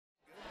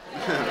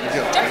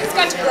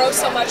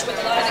so much with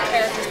a lot of the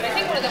characters, but I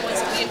think one of the ones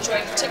that we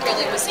enjoyed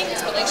particularly was seeing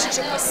his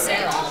relationship with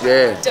Sarah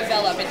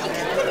develop, and he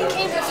kind of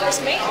became her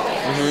first mate,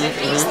 and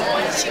he's the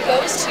one she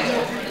goes to.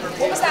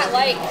 What was that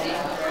like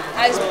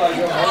as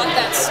you brought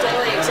that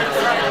story to the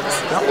front of the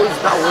season? That was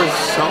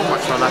so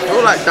much fun. I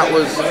feel like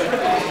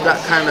that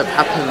kind of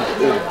happened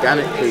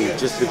organically,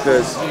 just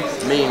because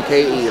me and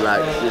Katie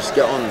like just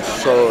get on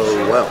so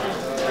well.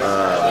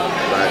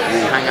 Like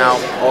we hang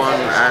out on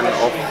and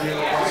off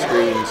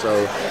screen, so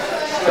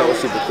that was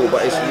super cool.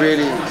 But it's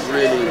really,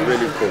 really,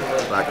 really cool.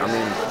 Like, I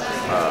mean,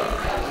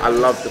 I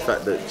love the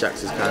fact that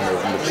Jax is kind of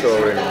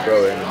maturing and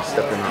growing and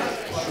stepping up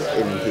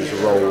in his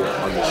role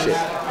on the ship,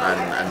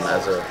 and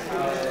as a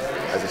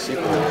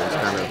superhero, he's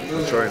kind of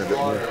maturing a bit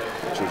more,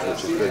 which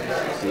is good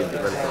to see him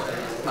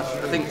developing. I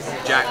think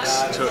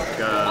Jax took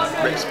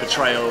Rick's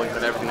betrayal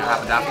and everything that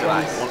happened after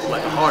that,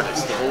 like the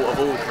hardest of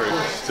all the crew.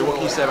 So what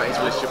can you say about his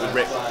relationship with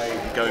Rick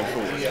going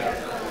forward?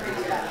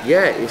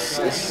 Yeah,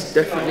 it's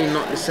definitely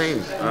not the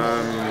same.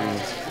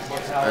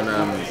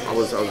 I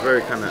was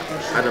very kind of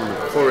adamant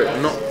for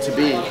it not to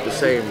be the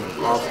same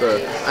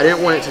after. I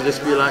didn't want it to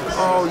just be like,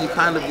 oh, you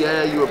kind of,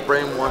 you were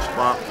brainwashed,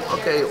 but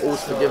okay,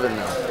 all's forgiven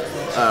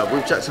now.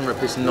 With Jackson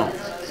Rip, it's not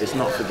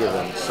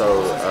forgiven.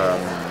 So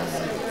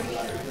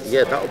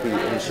yeah, that would be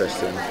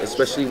interesting,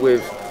 especially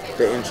with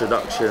the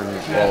introduction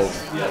of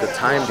the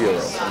Time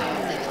Bureau,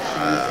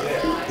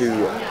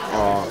 who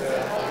are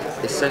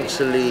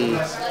essentially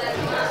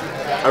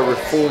a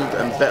reformed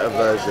and better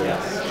version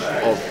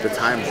of the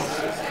Time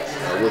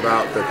Masters,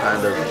 without the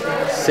kind of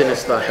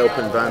sinister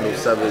helping Vandal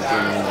Savage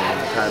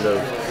and kind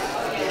of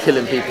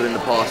killing people in the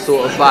past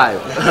sort of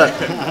vibe,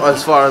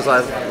 as far as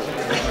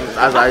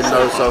I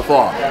know so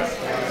far.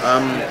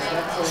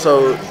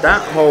 So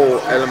that whole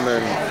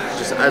element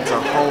just adds a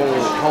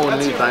whole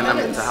new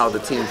dynamic to how the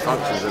team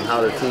functions and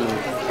how the team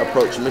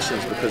approach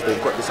missions, because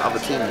they've got this other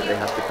team that they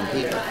have to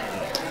compete with.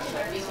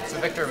 So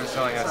Victor was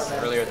telling us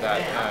earlier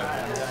that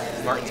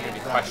Martin's going to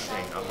be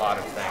questioning a lot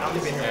of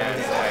things,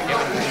 and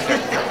given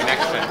your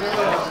connection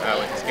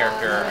with his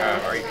character,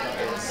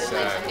 is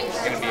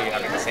going to be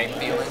having the same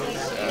feelings?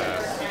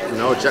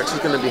 No, Jax is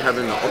going to be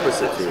having the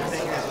opposite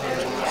feelings.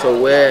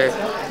 So where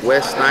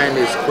Stein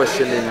is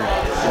questioning,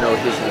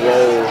 his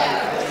role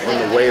on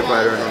the Wave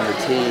Rider and on the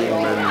team,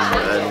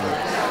 and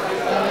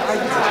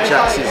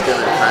Jax is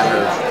going to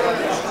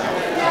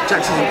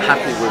Jax isn't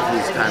happy with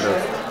his kind of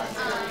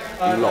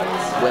lot.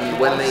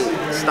 When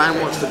Stein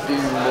wants to do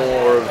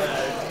more of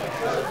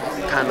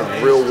kind of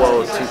real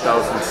world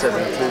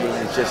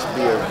 2017, just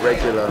be a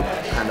regular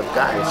kind of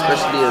guy,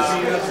 especially as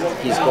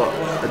he's got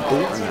a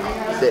daughter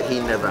now that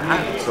he never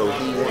had, so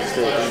he wants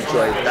to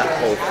enjoy that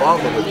whole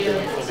fatherhood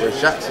thing, where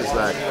Jax is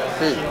like,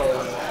 dude,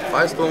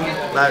 Firestorm,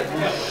 like,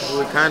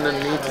 we kind of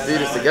need to do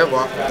this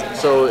together.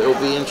 So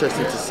it'll be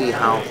interesting to see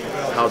how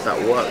that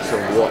works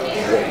and what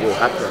will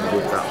happen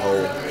with that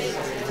whole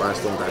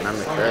Firestorm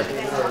dynamic there.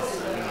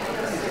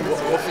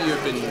 What for you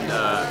have been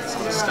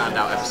some of the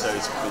standout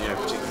episodes,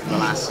 particularly from the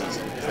last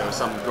season? Because there were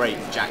some great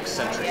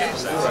Jax-centric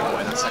episodes in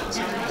that second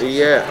season.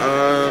 Yeah,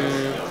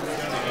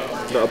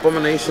 the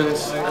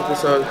Abominations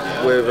episode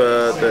with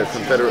the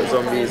Confederate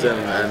zombies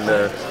and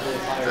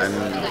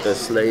the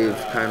slave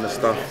kind of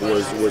stuff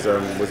was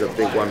a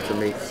big one for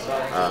me.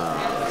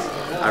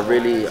 I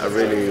really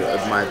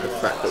admired the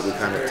fact that we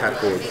kind of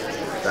tackled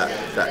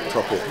that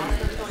topic,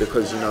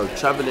 because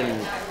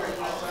traveling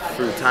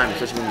through time,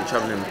 especially when you're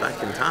traveling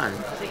back in time,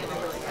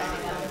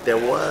 there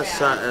were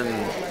certain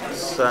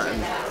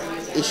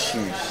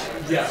issues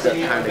that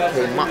kind of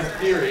came up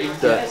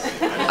that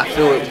I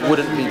feel it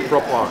wouldn't be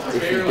proper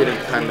if you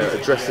didn't kind of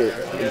address it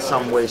in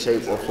some way,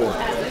 shape or form.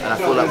 And I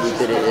feel like we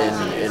did it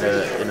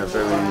in a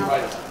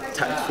very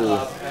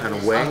tactful kind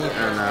of way,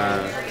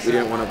 and we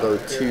didn't want to go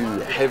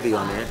too heavy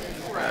on it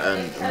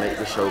and make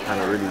the show kind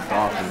of really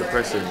dark and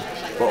depressing,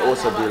 but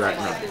also be like,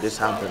 no, this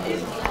happened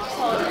and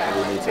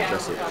we need to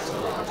address it.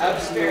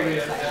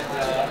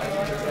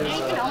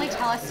 You can only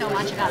tell us so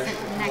much about the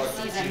next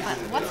season, but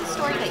what's the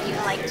story that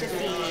you'd like to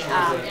see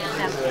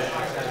them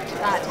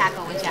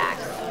tackle with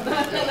Jax?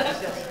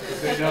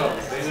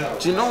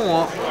 Do you know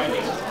what?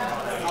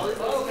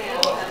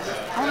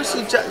 I want to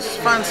see Jax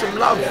find some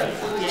love.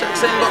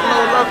 Jax ain't got no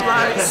love,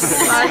 like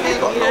he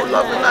ain't got no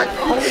love, and like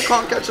homie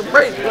can't catch a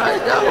break,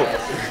 like yo.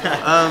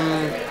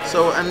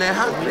 So, and there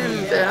have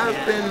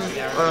been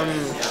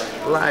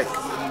like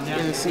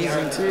in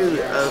season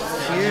 2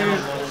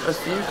 a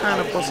few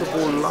kind of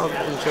possible love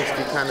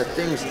interesting kind of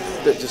things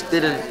that just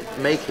didn't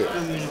make it.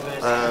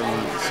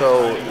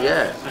 So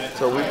yeah,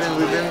 so we've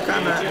been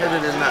kind of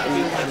headed in that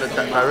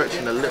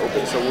direction a little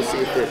bit. So we'll see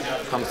if it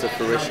comes to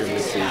fruition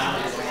this season.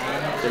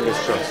 Fingers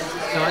crossed.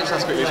 Can I just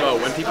ask quickly as well,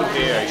 when people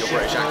hear your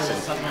British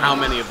accent, how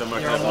many of them are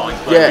kind of mind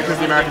blown? Yeah. Because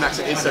the American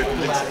accent is so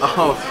convincing.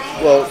 Oh,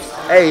 well,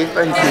 thank you.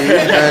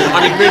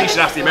 I mean, really should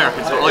ask the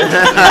Americans, but I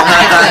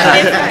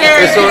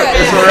it's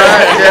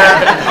alright,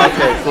 yeah.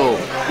 Okay, cool.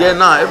 Yeah,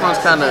 no, everyone's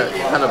kind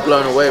of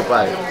blown away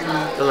by it.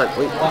 They're like,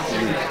 wait,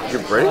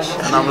 you're British?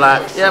 And I'm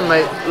like, yeah,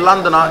 mate,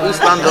 Londoner, East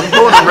London,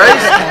 born and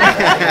raised.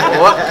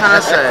 What can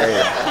I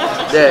say?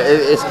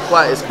 it's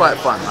quite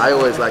fun. I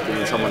always like it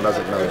when someone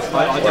doesn't know.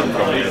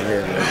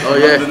 Oh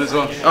yeah.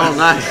 Oh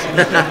nice.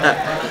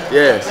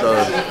 Yeah, so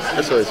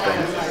that's always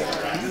fun.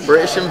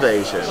 British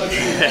invasion.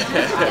 They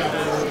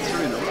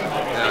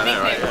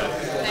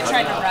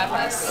tried to wrap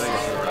us.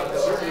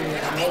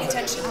 Paying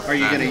attention. Are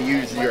you going to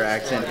use your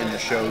accent in the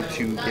show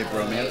to give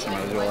romance? I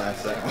might as well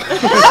ask that.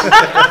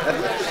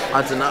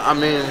 I don't know. I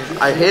mean,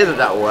 I hear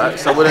that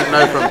works. I wouldn't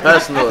know from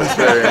personal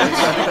experience.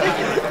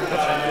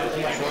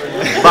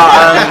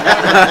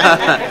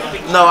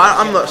 But no,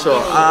 I'm not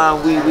sure.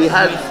 We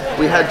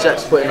had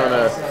Jax putting on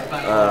an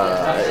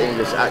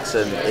English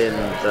accent in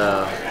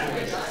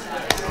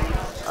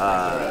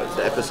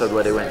the episode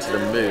where they went to the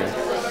moon.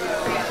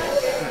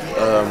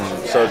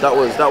 So that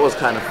was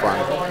kind of fun.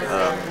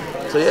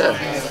 So yeah,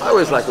 I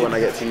always like it when I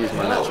get to use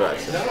my natural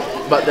accent.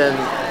 But then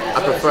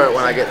I prefer it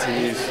when I get to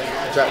use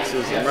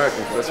Jax's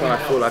American. That's when I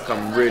feel like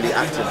I'm really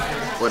acting.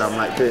 When I'm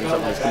like doing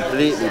something that's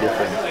completely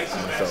different to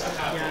myself.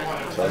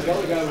 So.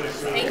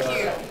 Thank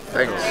you.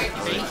 Thanks.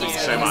 Thank you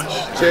so much.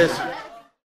 Cheers.